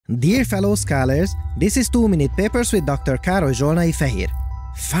Dear fellow scholars, this is 2-Minute Papers with Dr. Károly Zsolnai Fehér.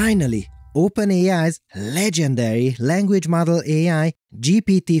 Finally, OpenAI's legendary language model AI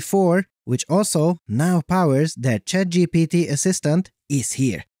GPT-4, which also now powers their ChatGPT assistant, is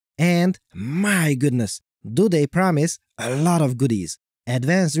here. And my goodness, do they promise a lot of goodies.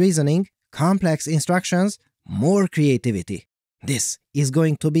 Advanced reasoning, complex instructions, more creativity. This is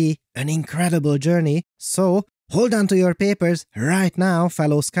going to be an incredible journey, so hold on to your papers right now,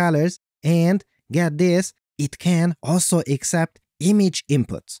 fellow scholars, and get this, it can also accept image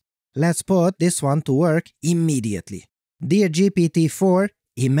inputs. Let's put this one to work immediately. Dear GPT-4,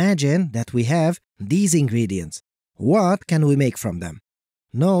 imagine that we have these ingredients. What can we make from them?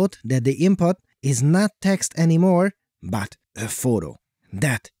 Note that the input is not text anymore, but a photo.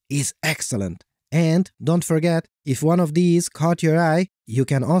 That is excellent. And don't forget, if one of these caught your eye, you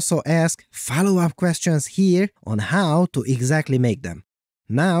can also ask follow-up questions here on how to exactly make them.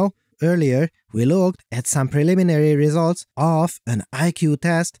 Now, earlier, we looked at some preliminary results of an IQ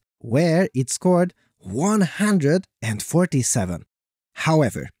test where it scored 147.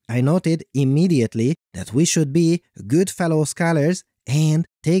 However, I noted immediately that we should be good fellow scholars and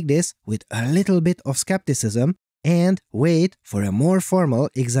take this with a little bit of skepticism and wait for a more formal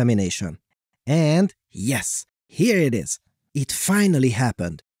examination. And yes, here it is. It finally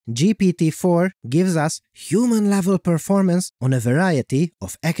happened. GPT-4 gives us human-level performance on a variety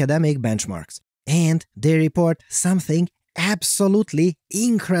of academic benchmarks. And they report something absolutely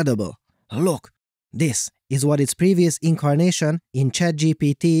incredible. Look, this is what its previous incarnation in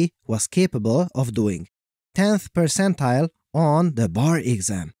ChatGPT was capable of doing. 10th percentile on the bar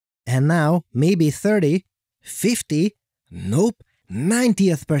exam. And now maybe 30, 50, nope,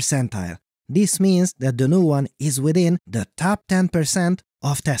 90th percentile. This means that the new one is within the top 10%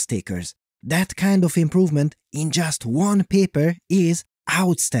 of test takers. That kind of improvement in just one paper is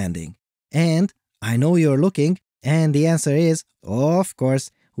outstanding. And I know you're looking, and the answer is, of course,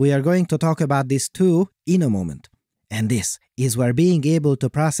 we are going to talk about this too in a moment. And this is where being able to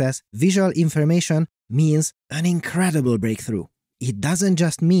process visual information means an incredible breakthrough. It doesn't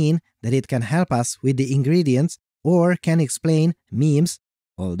just mean that it can help us with the ingredients or can explain memes,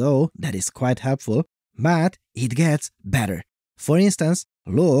 although that is quite helpful, but it gets better. For instance,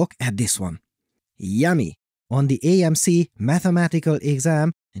 look at this one. Yummy! On the AMC mathematical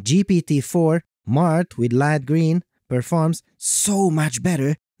exam, GPT-4 marked with light green performs so much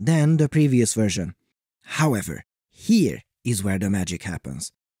better than the previous version. However, here is where the magic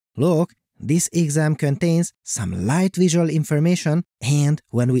happens. Look, this exam contains some light visual information, and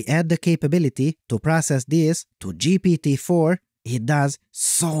when we add the capability to process this to GPT-4, it does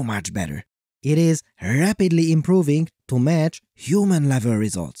so much better. It is rapidly improving to match human-level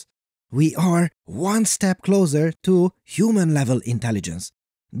results. We are one step closer to human-level intelligence.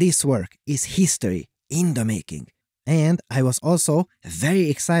 This work is history in the making. And I was also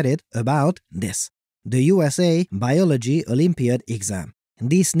very excited about this. The USA Biology Olympiad exam.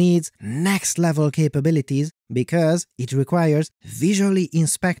 This needs next-level capabilities because it requires visually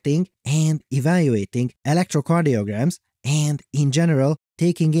inspecting and evaluating electrocardiograms and, in general,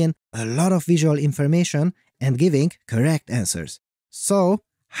 taking in a lot of visual information and giving correct answers. So,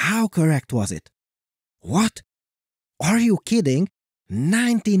 how correct was it? What? Are you kidding?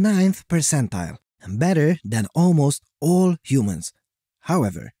 99th percentile. Better than almost all humans.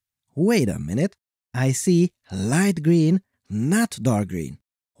 However, wait a minute. I see light green, not dark green.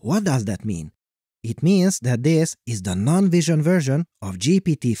 What does that mean? It means that this is the non-vision version of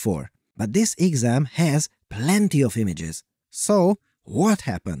GPT-4, but this exam has plenty of images. So, what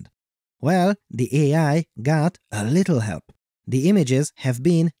happened? Well, the AI got a little help. The images have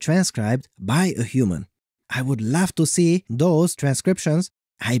been transcribed by a human. I would love to see those transcriptions.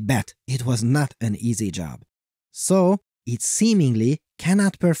 I bet it was not an easy job. So, it seemingly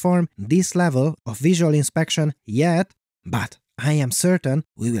cannot perform this level of visual inspection yet, but I am certain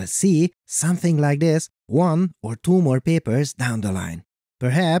we will see something like this 1 or 2 more papers down the line.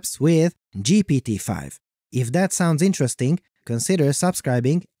 Perhaps with GPT-5. If that sounds interesting, consider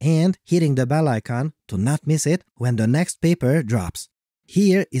subscribing and hitting the bell icon to not miss it when the next paper drops.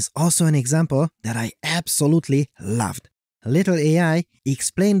 Here is also an example that I absolutely loved. Little AI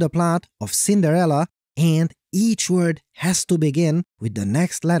explained the plot of Cinderella, and each word has to begin with the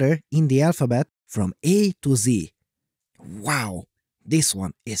next letter in the alphabet from A to Z. Wow, this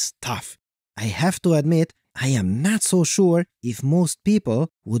one is tough. I have to admit, I am not so sure if most people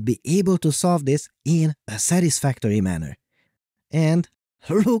would be able to solve this in a satisfactory manner. And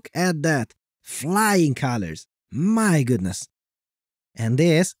look at that! Flying colors! My goodness! And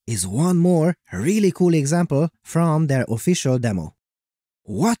this is one more really cool example from their official demo.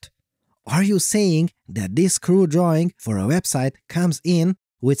 What? Are you saying that this crew drawing for a website comes in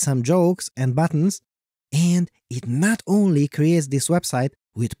with some jokes and buttons, and it not only creates this website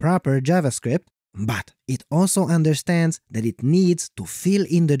with proper JavaScript, but it also understands that it needs to fill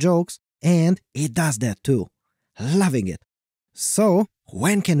in the jokes, and it does that too. Loving it. So,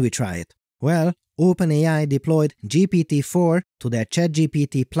 when can we try it? Well, OpenAI deployed GPT-4 to their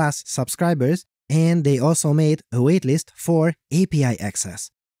ChatGPT Plus subscribers, and they also made a waitlist for API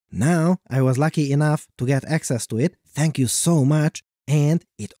access. Now, I was lucky enough to get access to it, thank you so much, and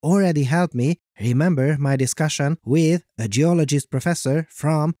it already helped me remember my discussion with a geologist professor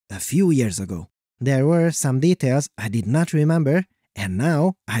from a few years ago. There were some details I did not remember, and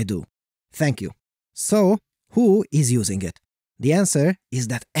now I do. Thank you. So, who is using it? The answer is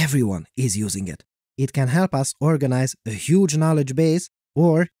that everyone is using it. It can help us organize a huge knowledge base,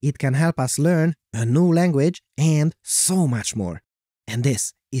 or it can help us learn a new language, and so much more. And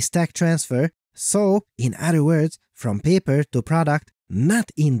this is tech transfer, so, in other words, from paper to product,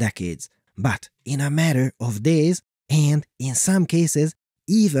 not in decades, but in a matter of days, and in some cases,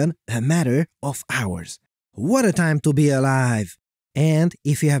 even a matter of hours. What a time to be alive! And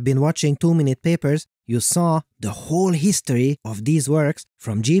if you have been watching 2-Minute Papers, you saw the whole history of these works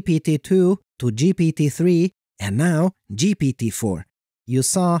from GPT-2 to GPT-3 and now GPT-4. You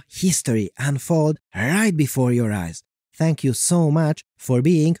saw history unfold right before your eyes. Thank you so much for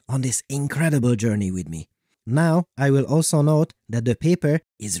being on this incredible journey with me. Now, I will also note that the paper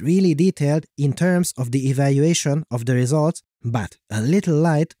is really detailed in terms of the evaluation of the results, but a little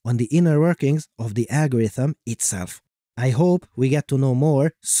light on the inner workings of the algorithm itself. I hope we get to know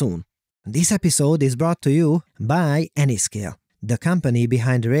more soon. This episode is brought to you by Anyscale, the company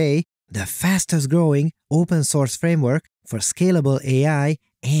behind Ray, the fastest growing open source framework for scalable AI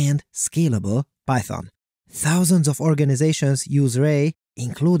and scalable Python. Thousands of organizations use Ray,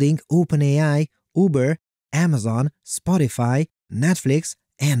 including OpenAI, Uber, Amazon, Spotify, Netflix,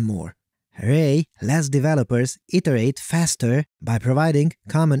 and more. Ray lets developers iterate faster by providing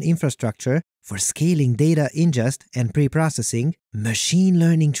common infrastructure for scaling data ingest and pre-processing, machine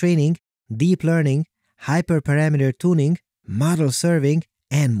learning training, deep learning, hyperparameter tuning, model serving,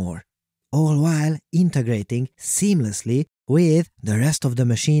 and more, all while integrating seamlessly with the rest of the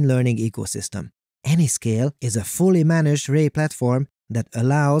machine learning ecosystem. Anyscale is a fully managed Ray platform that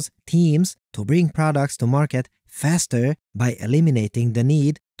allows teams to bring products to market faster by eliminating the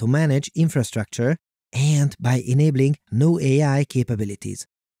need to manage infrastructure and by enabling new AI capabilities.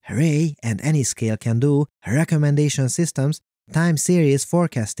 Ray and Anyscale can do recommendation systems, time series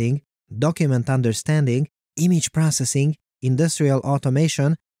forecasting, document understanding, image processing, industrial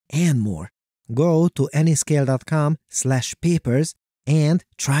automation, and more. Go to anyscale.com/papers and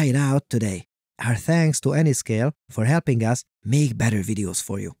try it out today. Our thanks to Anyscale for helping us make better videos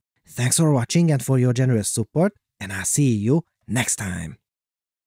for you. Thanks for watching and for your generous support, and I'll see you next time.